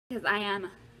because I am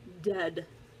dead.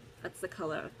 That's the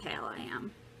color of pale I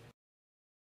am.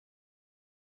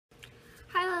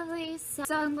 Hi lovelies,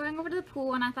 so I'm going over to the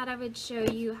pool and I thought I would show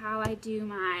you how I do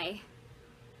my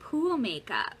pool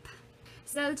makeup.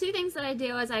 So the two things that I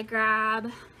do is I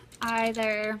grab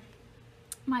either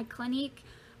my Clinique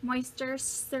Moisture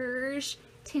Surge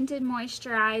Tinted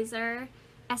Moisturizer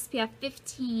SPF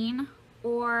 15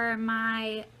 or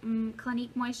my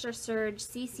Clinique Moisture Surge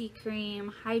CC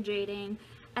Cream Hydrating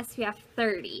SPF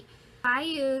 30. I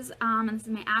use, and this is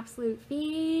my absolute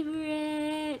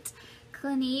favorite,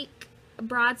 Clinique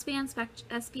Broadspan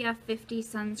SPF 50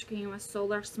 sunscreen with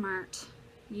Solar Smart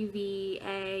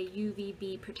UVA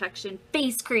UVB protection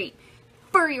face cream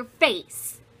for your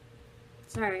face.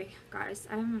 Sorry guys,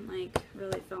 I haven't like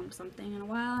really filmed something in a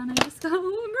while and I just got a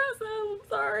little aggressive. I'm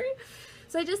sorry.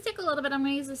 So I just take a little bit. I'm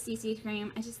gonna use the CC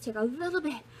cream. I just take a little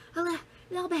bit,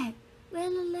 little bit,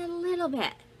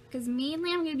 because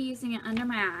mainly I'm gonna be using it under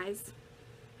my eyes.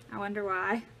 I wonder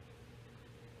why.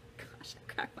 Gosh,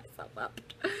 I cracked myself up.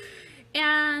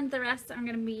 And the rest I'm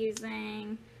going to be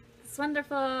using this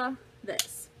wonderful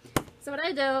this. So what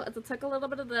I do is I took a little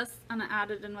bit of this and I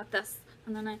add it in with this.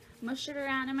 And then I mush it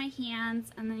around in my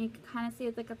hands and then you can kind of see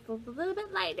it's like it's a little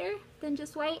bit lighter than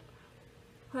just white.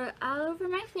 Put it all over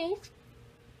my face.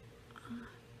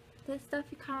 This stuff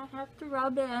you kind of have to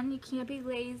rub in. You can't be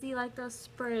lazy like those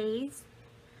sprays.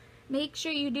 Make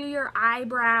sure you do your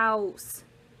eyebrows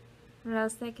or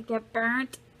else they could get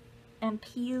burnt and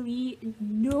peely.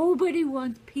 Nobody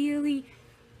wants peely.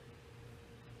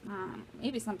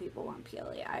 Maybe some people want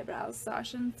peely eyebrows, so I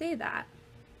shouldn't say that.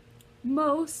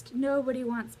 Nobody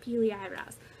wants peely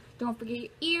eyebrows. Don't forget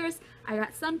your ears. I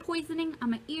got sun poisoning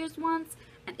on my ears once,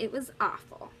 and it was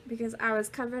awful because I was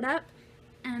covered up,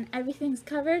 and everything's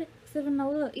covered except for my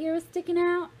little ear was sticking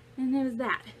out, and it was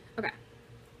that. Okay.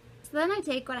 So then I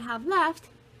take what I have left,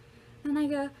 and I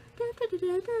go.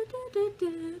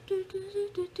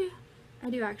 I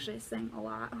do actually sing a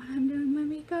lot when I'm doing my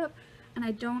makeup, and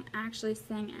I don't actually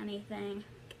sing anything.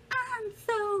 I'm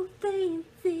so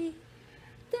fancy.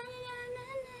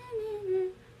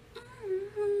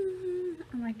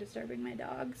 I'm like disturbing my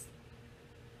dogs.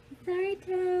 Sorry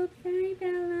Tobe, sorry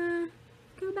Bella.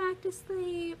 Go back to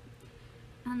sleep.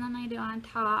 And then I do on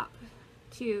top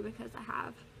too because I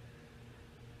have.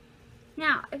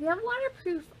 Now, if you have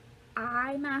waterproof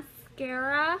eye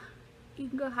mascara, you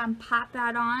can go ahead and pop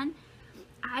that on.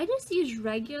 I just use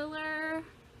regular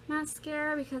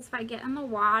mascara because if I get in the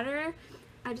water,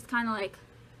 I just kind of like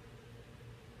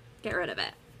get rid of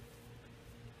it.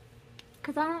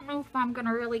 Because I don't know if I'm going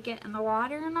to really get in the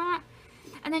water or not.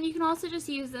 And then you can also just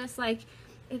use this like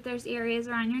if there's areas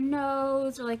around your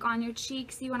nose or like on your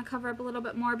cheeks you want to cover up a little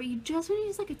bit more, but you just want to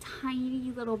use like a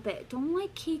tiny little bit. Don't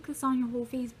like cake this on your whole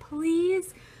face,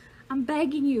 please. I'm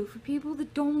begging you, for people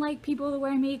that don't like people that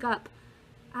wear makeup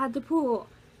at the pool,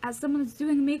 as someone that's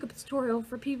doing a makeup tutorial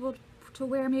for people to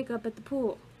wear makeup at the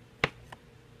pool.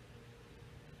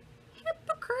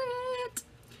 Hypocrite!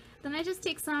 Then I just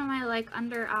take some of my like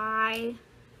under eye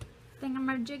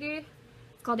thingamajigger.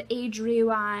 It's called Age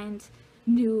Rewind.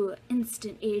 New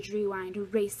Instant Age Rewind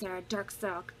Eraser Dark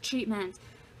Circle Treatment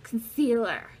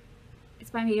Concealer. It's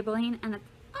by Maybelline and it's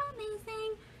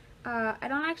amazing. I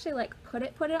don't actually like put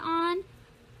it on,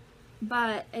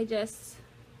 but I just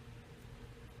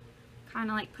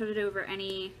kind of like put it over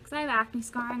any, because I have acne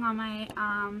scarring on my,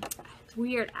 it's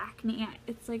weird acne.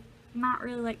 It's like not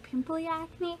really like pimply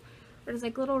acne, but it's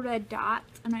like little red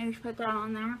dots, and I just put that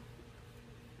on there.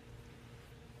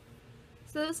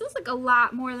 So this is like a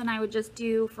lot more than I would just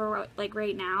do for like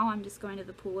right now. I'm just going to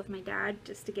the pool with my dad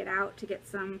just to get out, to get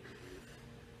some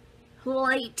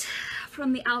light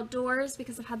from the outdoors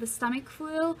because I've had the stomach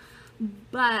flu.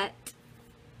 And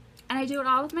I do it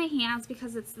all with my hands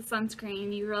because it's the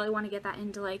sunscreen. You really want to get that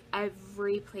into like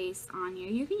every place on you.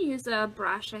 You can use a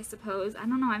brush, I suppose. I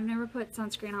don't know, I've never put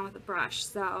sunscreen on with a brush,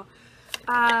 so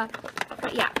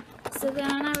but yeah. So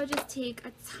then I would just take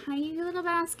a tiny little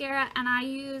mascara, and I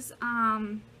use,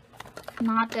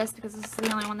 not this because this is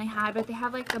the only one they had, but they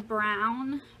have like a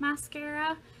brown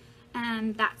mascara,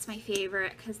 and that's my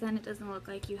favorite because then it doesn't look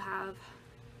like you have.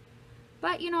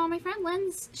 But you know, my friend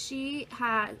Lynn's,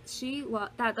 that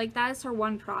is her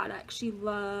one product. She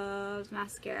loves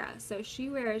mascara, so she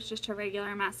wears just her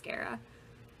regular mascara.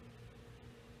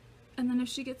 And then if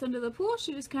she gets into the pool,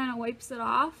 she just kind of wipes it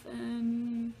off,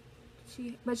 and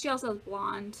but she also has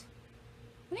blonde.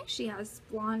 I think she has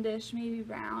blondish, maybe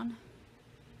brown.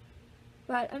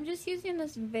 But I'm just using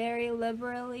this very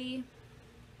liberally.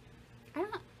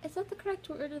 Is that the correct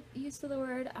word, use of the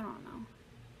word? I don't know.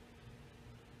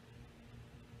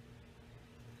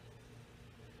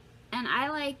 and I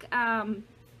like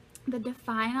the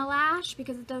Define a Lash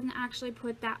because it doesn't actually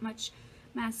put that much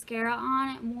mascara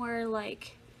on it, more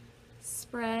like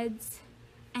spreads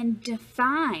and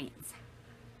defines.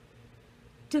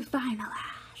 Define a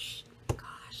Lash.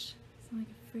 Gosh, it's like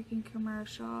a freaking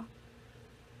commercial.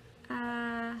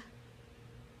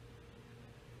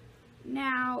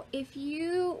 Now, if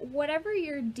you, whatever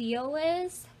your deal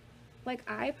is, like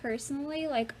I personally,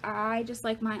 like I just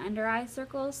like my under eye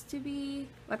circles to be,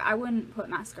 like I wouldn't put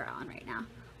mascara on right now.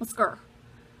 Mascara.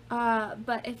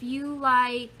 But if you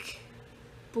like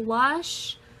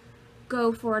blush,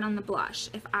 go for it on the blush.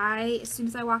 As soon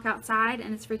as I walk outside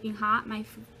and it's freaking hot, my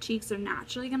cheeks are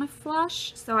naturally gonna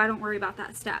flush, so I don't worry about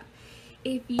that step.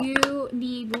 If you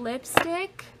need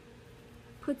lipstick,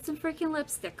 put some freaking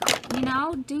lipstick on, you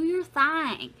know, do your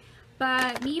thing.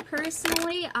 But me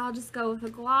personally, I'll just go with a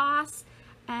gloss,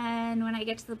 and when I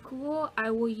get to the pool, I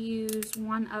will use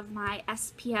one of my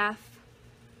SPF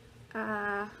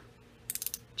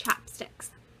chapsticks,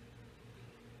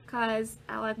 because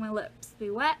I like my lips to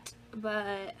be wet.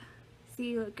 But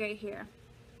see, look right here.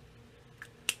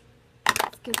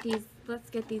 Let's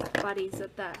get these buddies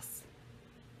with this.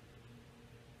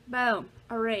 Boom,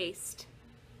 erased.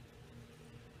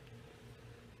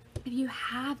 If you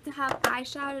have to have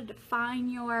eyeshadow to define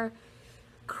your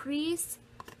crease,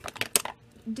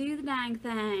 do the dang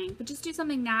thing. But just do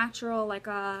something natural, like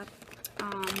a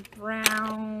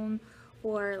brown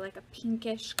or like a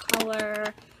pinkish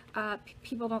color.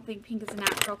 People don't think pink is a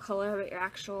natural color, but your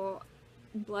actual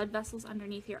blood vessels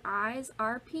underneath your eyes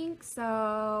are pink,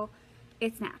 so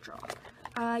it's natural.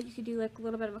 You could do like a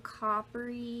little bit of a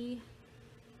coppery,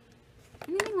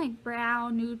 anything like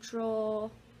brown,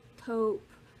 neutral, taupe.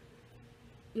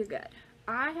 You're good.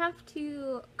 I have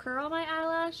to curl my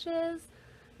eyelashes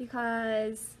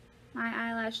because my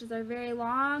eyelashes are very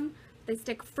long. They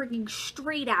stick freaking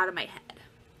straight out of my head.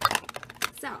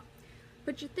 So,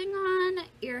 put your thing on,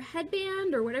 your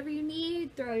headband or whatever you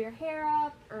need, throw your hair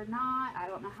up or not. I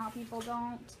don't know how people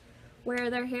don't wear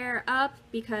their hair up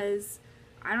because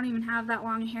I don't even have that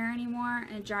long hair anymore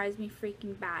and it drives me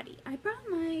freaking batty. I brought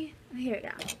my hair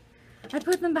down. I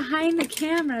put them behind the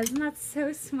camera. Isn't that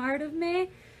so smart of me?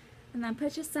 And then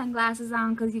put your sunglasses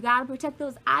on because you gotta protect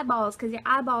those eyeballs because your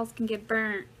eyeballs can get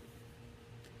burnt.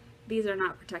 These are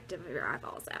not protective of your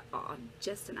eyeballs at all.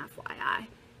 Just an FYI.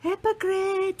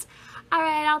 Hypocrite!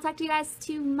 Alright, I'll talk to you guys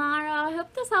tomorrow. I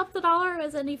hope this helped at all or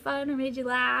was any fun or made you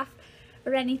laugh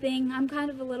or anything. I'm kind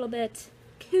of a little bit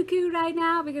cuckoo right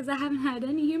now because I haven't had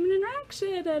any human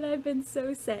interaction and I've been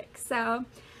so sick. So,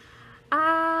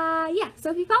 yeah.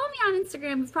 So if you follow me on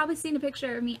Instagram, you've probably seen a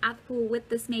picture of me at the pool with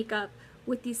this makeup,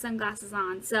 with these sunglasses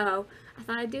on. So I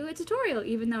thought I'd do a tutorial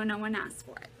even though no one asked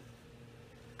for it.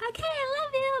 Okay, I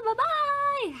love you.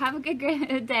 Bye-bye. Have a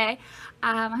good day.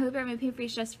 I hope you're having a pain-free,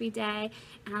 stress-free day.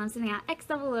 And I'm sending out X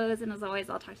double O's, and as always,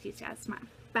 I'll talk to you guys tomorrow.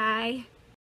 Bye.